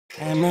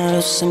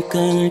Cameras I'm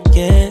gonna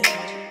get.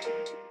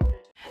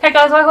 Hey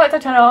guys, welcome back to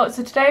the channel.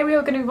 So today we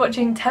are going to be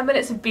watching 10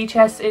 minutes of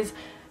BTS's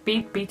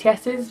 10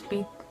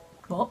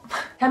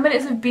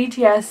 minutes of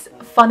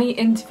BTS funny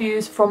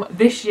interviews from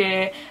this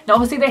year. Now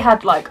obviously they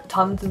had like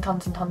tons of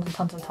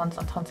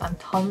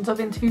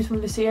interviews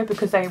from this year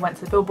because they went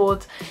to the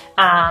billboards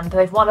and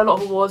they've won a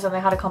lot of awards and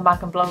they had to come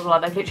back and blah blah blah.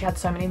 They've literally had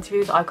so many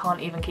interviews I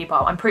can't even keep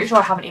up. I'm pretty sure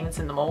I haven't even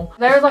seen them all.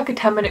 There is like a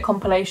 10-minute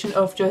compilation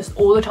of just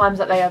all the times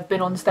that they have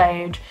been on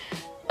stage.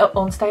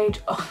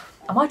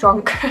 Am I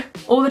drunk?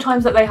 All the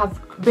times that they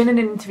have been in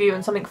an interview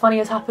and something funny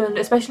has happened,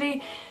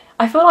 especially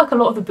I feel like a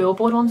lot of the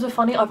billboard ones are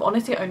funny. I've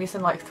honestly only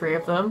seen like 3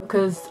 of them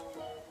because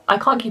I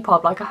can't keep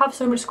up. Like I have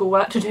so much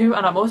schoolwork to do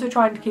and I'm also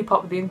trying to keep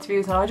up with the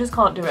interviews and I just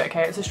can't do it,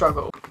 okay? It's a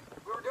struggle.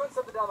 We were doing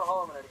something down the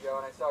hall a minute ago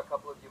and I saw a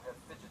couple of you have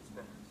fidget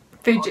spinners.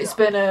 Fidget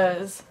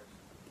spinners.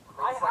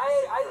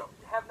 I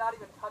have not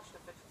even touched a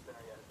fidget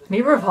spinner yet.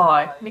 Neither have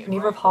I.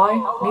 Neither have I.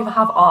 Neither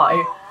have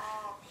I.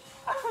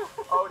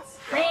 Oh,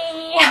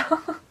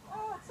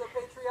 it's so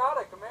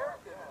patriotic,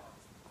 American.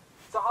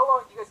 So how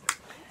long do you guys compete?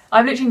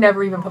 I've literally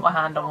never even put my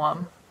hand on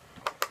one.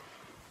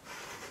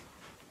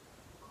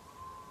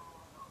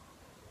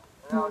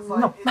 No, it's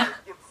like,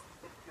 it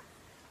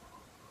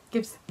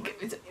Gives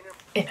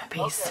inner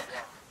peace. Okay,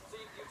 yeah. So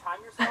you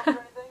time yourself or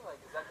anything? Like,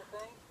 is that the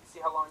thing? You see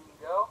how long you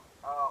can go?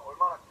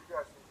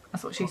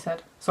 That's what she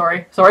said.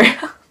 Sorry. 7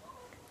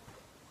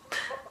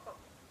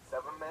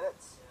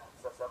 minutes.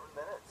 So 7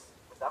 minutes.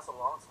 That's a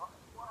long time.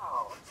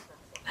 Wow.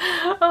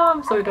 Oh,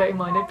 I'm so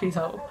dirty-minded. Please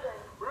help.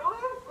 Really?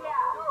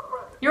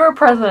 You're a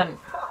present.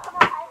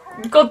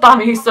 God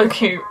damn it, he's so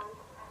cute.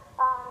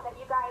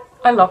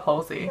 I love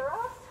Halsey.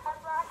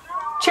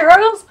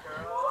 Churros?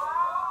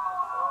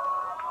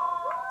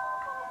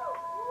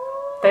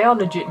 They are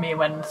legit me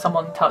when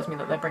someone tells me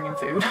that they're bringing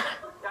food.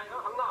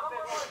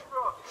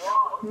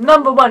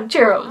 Number 1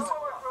 churros.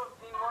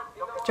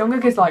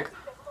 Jungkook is like,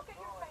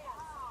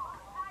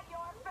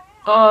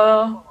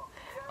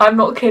 I'm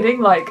not kidding,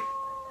 like,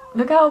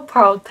 look how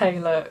proud Tae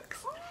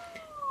looks.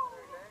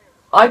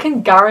 I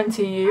can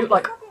guarantee you,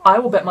 like, I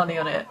will bet money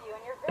on it.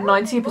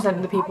 90%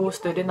 of the people who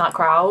stood in that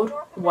crowd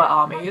were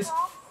armies.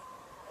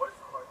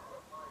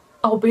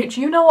 Oh bitch,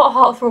 you know what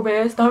heartthrob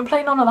is? Don't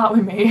play none of that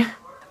with me.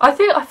 I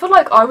feel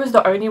like I was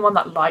the only one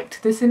that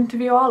liked this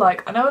interviewer.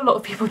 Like, I know a lot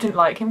of people didn't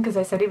like him because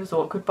they said he was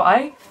awkward, but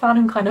I found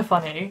him kind of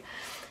funny.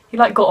 He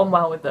like got on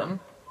well with them.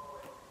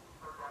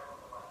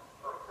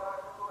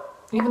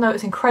 Even though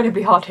it's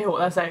incredibly hard to hear what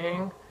they're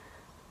saying.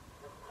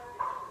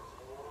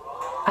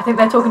 I think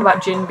they're talking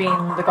about Jin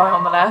being the guy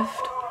on the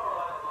left.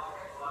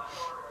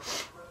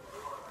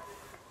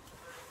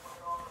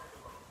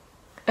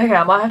 Okay,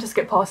 I might have to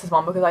skip past this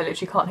one because I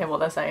literally can't hear what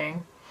they're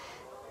saying.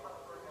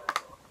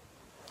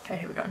 Okay,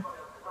 here we go.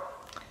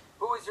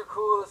 Who is your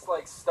coolest,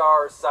 like,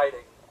 star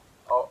sighting?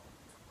 Oh,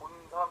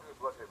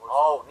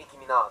 Nicki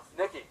Minaj.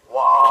 Nicki.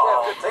 Wow.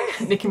 Yeah, good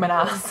taste. Nicki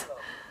Minaj.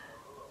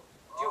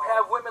 Do you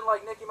have women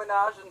like Nicki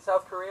Minaj in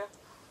South Korea?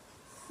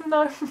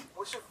 No.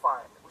 We should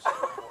find. We should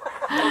look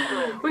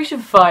for it. We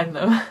should find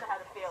them.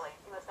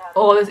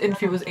 Oh, this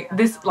interview was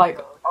this like.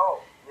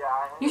 Oh,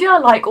 yeah. Usually I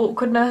like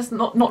awkwardness,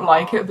 not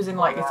like it, as in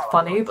like it's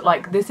funny, but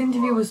like this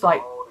interview was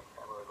like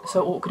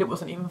so awkward it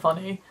wasn't even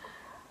funny.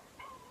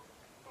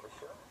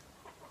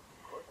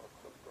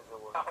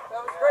 That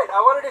was great. I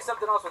want to do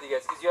something else with you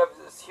guys because you have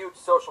this huge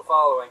social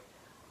following.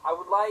 I'm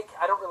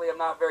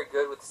not very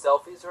good with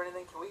selfies or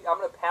anything. I'm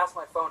going to pass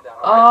my phone down.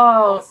 I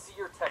want to see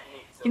your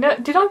techniques. You know,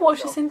 did I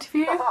watch this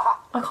interview? I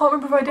can't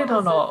remember if I did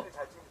or not.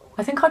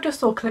 I think I just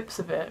saw clips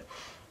of it.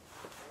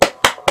 Yeah.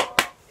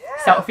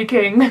 Selfie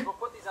king. We'll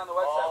put these on the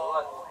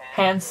website.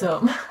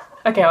 Handsome.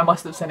 Okay, I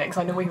must have seen it because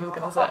I knew what he was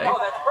going to say. Oh,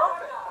 that's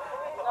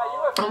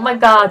perfect. Oh my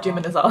god,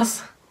 Jimin is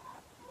us.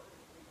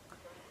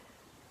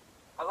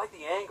 I like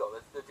the angle.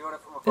 They're doing it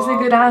from above. It's a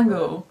good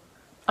angle.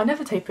 I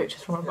never take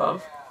pictures from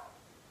above.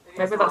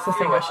 Maybe that's the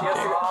thing I should do. He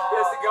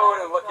has to go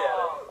in and look at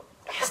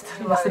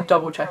it. He has to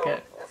double check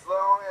it. As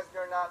long as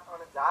you're not on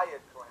a diet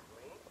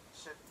currently, it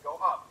should go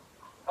up.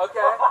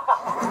 Okay.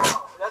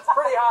 That's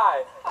pretty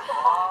high.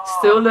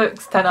 Still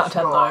looks 10 out of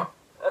 10 though.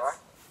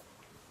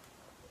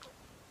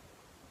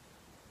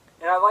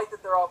 And I like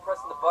that they're all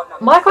pressing the button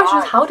on My the question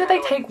is, side. how did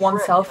they take one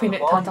selfie and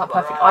it turns out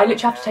perfect? I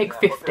literally have to take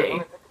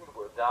 50.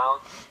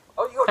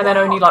 And then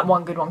only like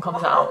one good one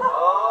comes out.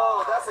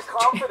 Oh, that's a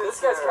confidence.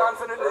 This guy's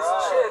confident in his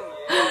chin.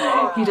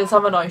 He does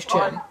have a nice chin.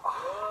 Good,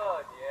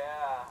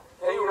 yeah.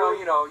 And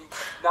you know,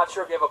 not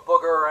sure if you have a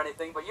booger or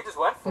anything, but you just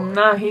went for it.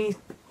 No,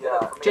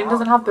 Jin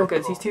doesn't have good.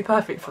 boogers, he's too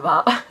perfect for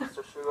that.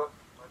 Mr.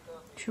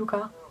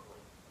 Sugar.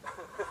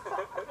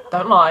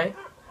 Don't lie.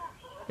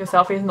 Your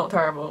selfie is not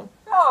terrible.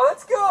 Oh,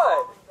 that's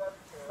good.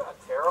 Not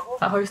terrible.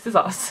 That host is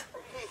us.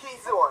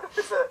 He's the one.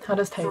 How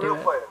does Tae do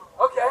it?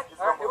 Okay,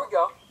 alright, here we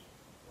go.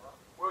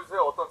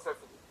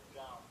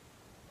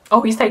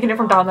 Oh, he's taking it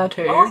from down there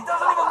too. Oh, he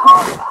doesn't even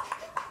look.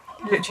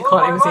 Literally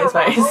can't even see his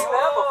face. I've seen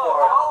that before.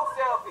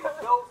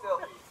 No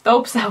selfie.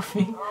 Dope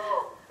selfie.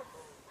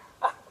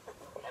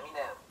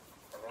 Eminem.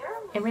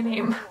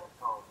 Eminem.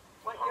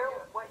 What year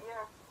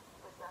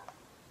was that?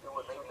 It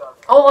was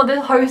Oh,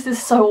 this host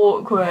is so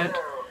awkward.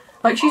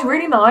 Like, she's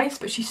really nice,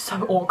 but she's so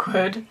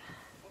awkward. You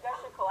guys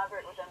should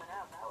collaborate with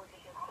Eminem. That would be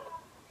good.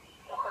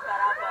 Don't put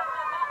that out there.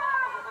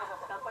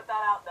 Don't put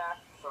that out there.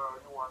 So,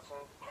 you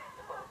watching?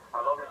 I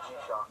love your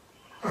G-Shock.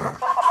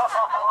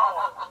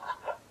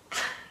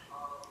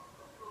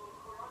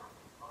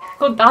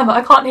 God damn it,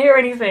 I can't hear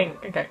anything.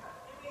 Okay.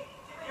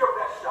 Your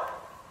best shot.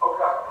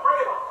 Okay, bring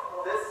it on.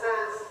 This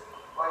is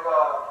like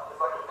a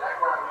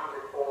background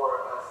music for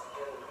a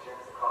skin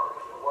James cover.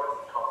 What is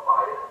it called?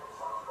 Fire. It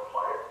sounds called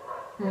Fire.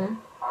 Right.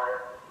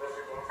 Our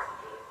Mr. James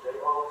teacher,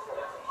 J.O.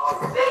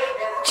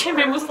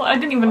 Jimmy was like, I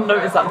didn't even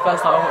notice that the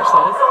first time I watched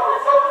this.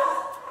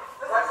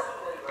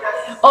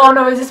 Oh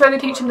no, is this where they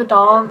teach him the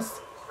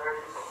dance?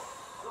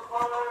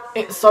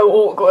 It's so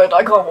awkward,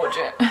 I can't watch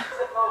it.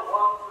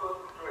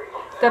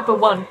 Step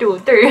 1, 2,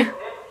 3.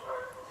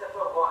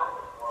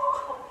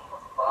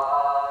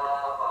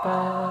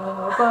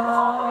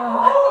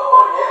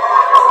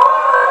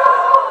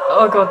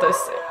 Oh god,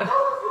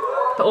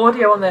 the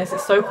audio on this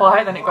is so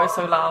quiet, then it goes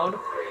so loud.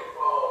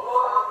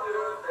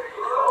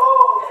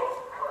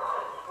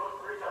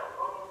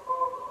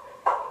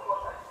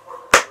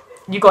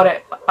 You got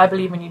it. I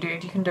believe in you,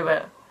 dude. You can do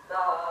it.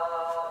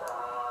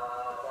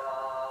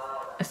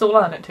 I still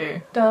learn it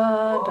too.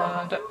 Da,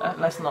 da, da.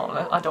 Let's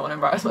not. I don't want to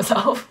embarrass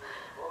myself.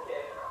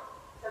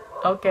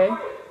 Okay.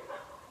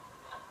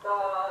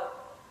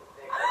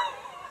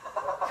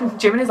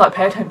 Jimin is like,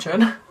 pay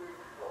attention.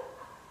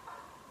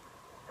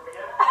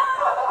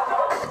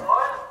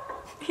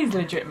 He's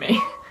legit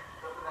me.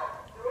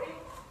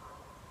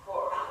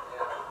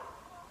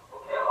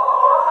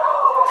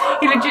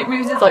 He legit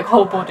moves his like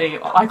whole body.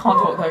 I can't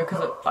talk though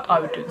because I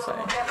would do the same.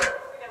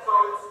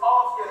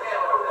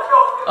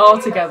 All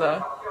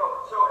together.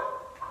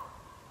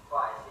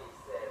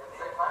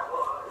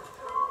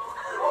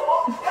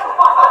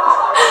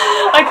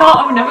 I can't,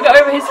 I'll never get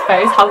over his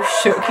face, how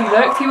shook he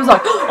looked. He was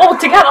like, all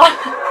together.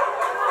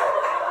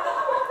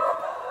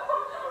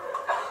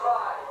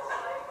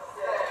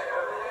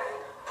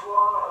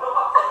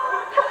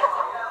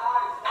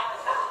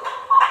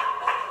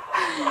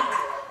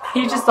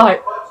 He's just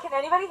like... Can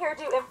anybody here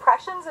do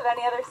impressions of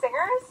any other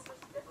singers?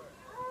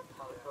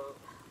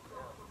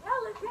 Yeah,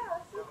 let's see.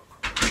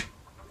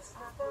 It's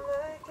nothing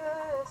like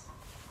us.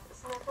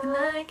 It's nothing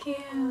like you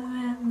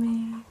and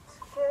me.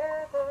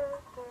 together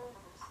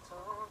this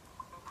time.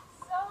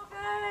 So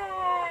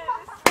good!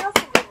 Who else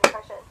can do an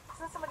impression?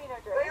 Isn't somebody know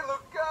Drake? They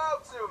look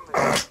up to me.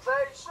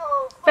 They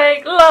show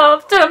Fake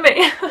love to me.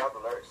 You have the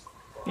lyrics.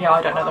 Yeah,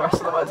 I don't know the rest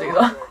of the words either.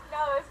 No,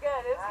 it's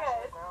good, it's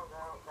good.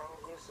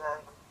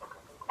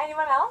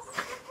 Anyone else?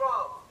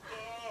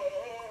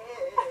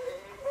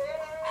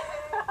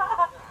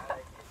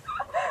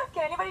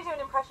 Can anybody do an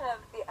impression of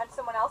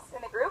someone else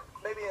in the group?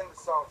 Maybe in the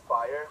song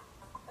Fire.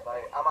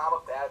 Like, I'm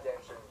a bad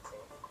dancer in the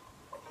team.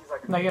 And he's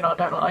like No, you're not,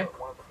 don't lie.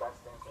 one of the best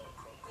dancers in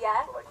the team.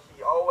 Yeah? So, like,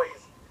 he always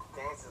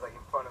dances like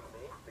in front of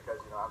me because,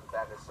 you know, I'm the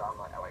bad dancer, so I'm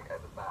like at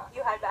the back.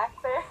 You had back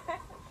there?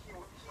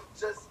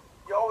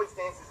 He always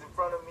dances in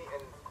front of me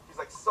and he's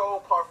like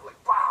so powerful, like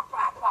pop,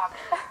 pop, pop.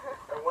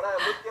 And when I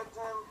look at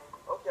him,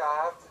 okay,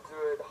 I have to do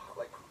it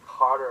like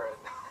harder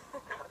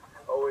and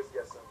always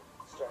get some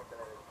strength in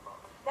it.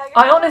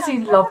 I honestly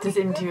loved this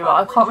interviewer.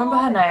 I can't remember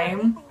her name.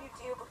 Anything you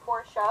do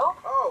before a show?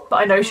 Oh, But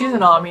I know she's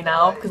an army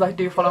now because I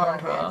do follow her on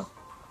Twitter.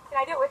 Can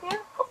I do it with you?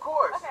 of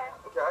course.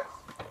 Okay.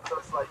 So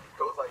it's like, it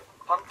goes like,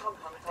 pum, pum,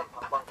 pum, pum,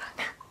 pum, pum.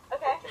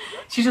 Okay.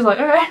 She's just like,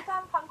 okay.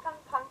 Punk, punk, punk,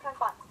 punk, punk,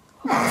 punk.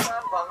 Pum,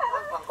 pum, pum,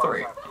 pum, pum,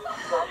 3.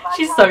 pum.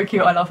 She's so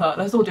cute, I love her.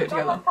 Let's all do it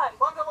together. Punk, punk,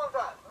 Pum, pum, pum,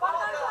 pum. punk,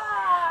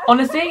 punk.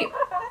 Honestly,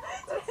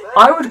 That's it.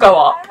 I would go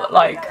up, but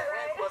like...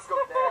 Let's go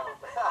down.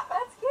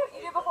 That's cute.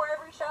 You do before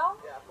every show?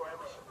 Yeah, for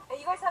every show. And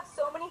you guys have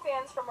so many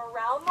fans from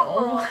around the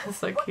Oh, world. that's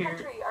so What cute.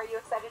 country are you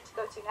excited to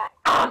go to next?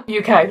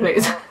 UK,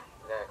 please.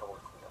 Yeah, come on.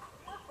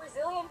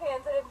 Brazilian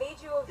fans that have made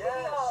you a video.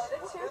 Yes,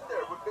 That's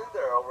we've been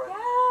there already.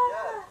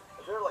 Yeah.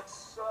 And they're like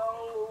so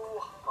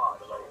hot,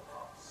 like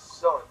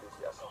so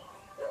enthusiastic.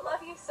 They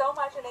love you so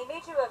much, and they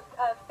made you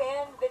a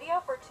fan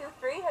video for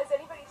 2-3. Has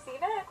anybody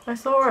seen it? I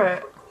saw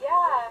it.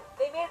 Yeah,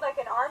 they made like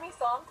an army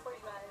song for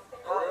you guys. They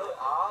Oh, really, really?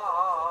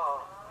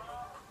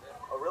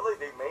 Oh, really?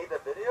 They made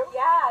that video?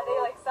 yeah, they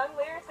like sung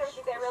lyrics and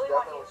everything. They really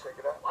want you. Definitely check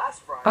it out.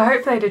 Last Friday, I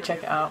hope they did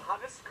check it out. the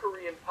hottest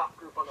Korean pop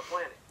group on the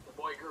planet, the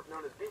boy group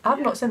known as BTS.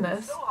 I've not seen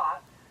this. So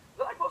hot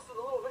that I posted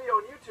a little video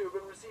on YouTube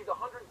and received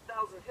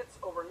 100,000 hits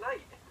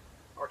overnight.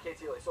 Our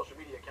KTLA social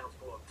media accounts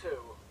blew up too,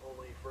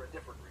 only for a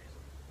different reason.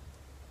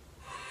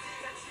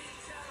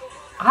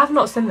 I have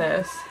not seen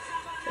this.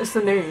 It's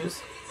the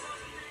news.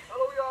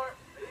 Hello, we are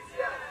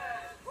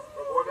BTS,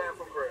 a boy band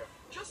from Korea.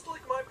 Just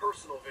like my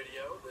personal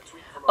video, the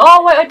tweet from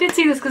Oh wait, I did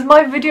see this because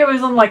my video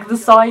is on like the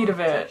side of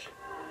it.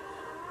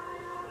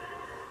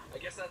 I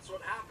guess that's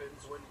what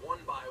happens when one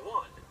by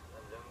one.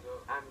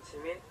 I'm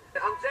Jimin.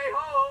 I'm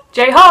J-Hope.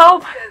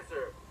 J-Hope!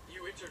 Dancer.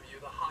 You interview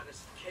the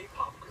hottest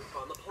K-pop group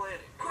on the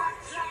planet.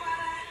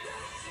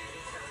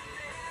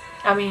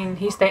 I mean,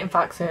 he's stating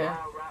facts here.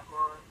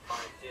 Rapmon.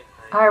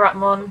 Hi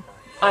Ratmon,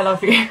 I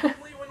love you.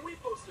 When we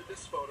posted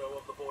this photo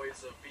of the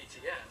boys of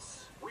BTS,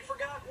 BTS, we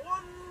forgot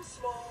one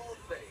small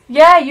thing.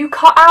 Yeah, you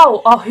cut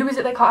out. Oh, who is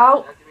it they cut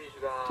out?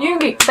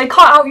 Yoongi. They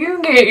cut out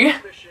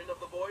Yoongi. The mission of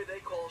the boy they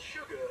call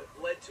Sugar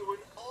led to an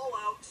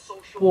all-out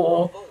social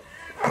War. revolt.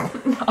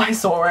 I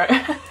saw it.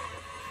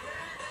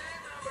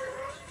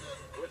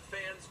 With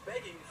fans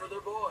begging for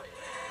their boy.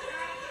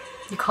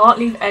 You can't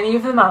leave any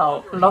of them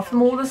out. Love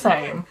them all the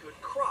same.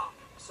 Could crop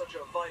such a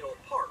vital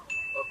part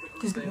of the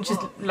group they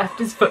Just love. left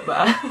his foot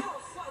there. To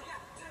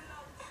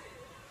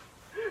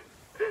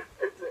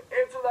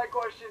answer that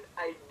question,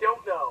 I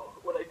don't know.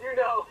 What I do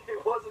know,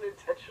 it wasn't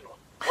intentional.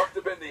 Must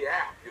have been the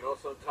app, you know,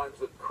 sometimes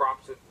it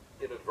crops it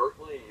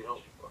inadvertently, you know.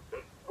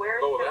 Where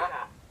is Go with Suga?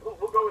 that.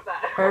 We'll go with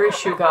that. Where is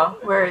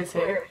Suga? Where is he?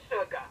 Where is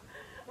Suga?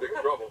 Big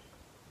trouble.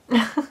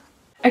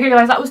 Okay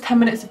guys, that was 10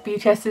 minutes of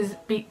BTS's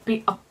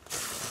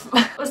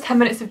that was 10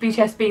 minutes of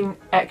BTS being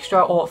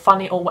extra or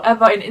funny or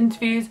whatever in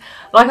interviews.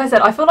 Like I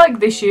said, I feel like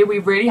this year we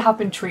really have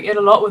been treated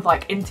a lot with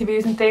like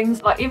interviews and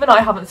things. Like even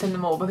I haven't seen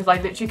them all because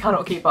I literally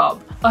cannot keep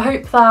up. I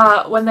hope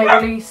that when they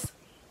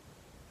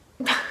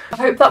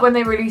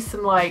release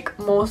some like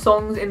more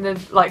songs in the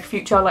like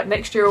future, like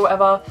next year or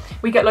whatever,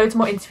 we get loads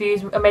more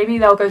interviews, and maybe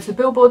they'll go to the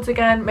billboards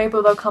again, maybe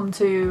they'll come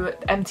to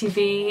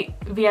MTV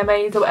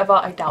VMAs or whatever.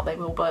 I doubt they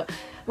will, but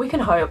we can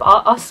hope.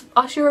 Us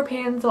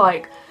Europeans,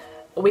 like,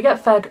 we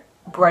get fed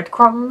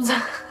breadcrumbs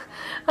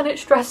and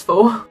it's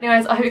stressful.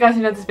 Anyways, I hope you guys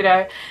enjoyed this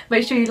video.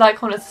 Make sure you like,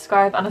 comment,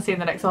 subscribe, and I'll see you in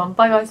the next one.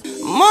 Bye guys.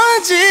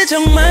 뭔지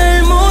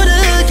정말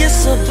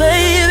모르겠어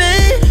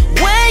baby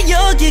왜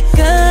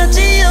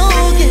여기까지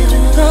오게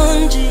된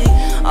건지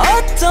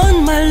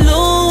어떤 말로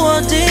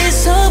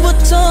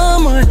어디서부터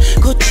뭘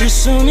고칠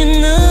수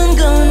있는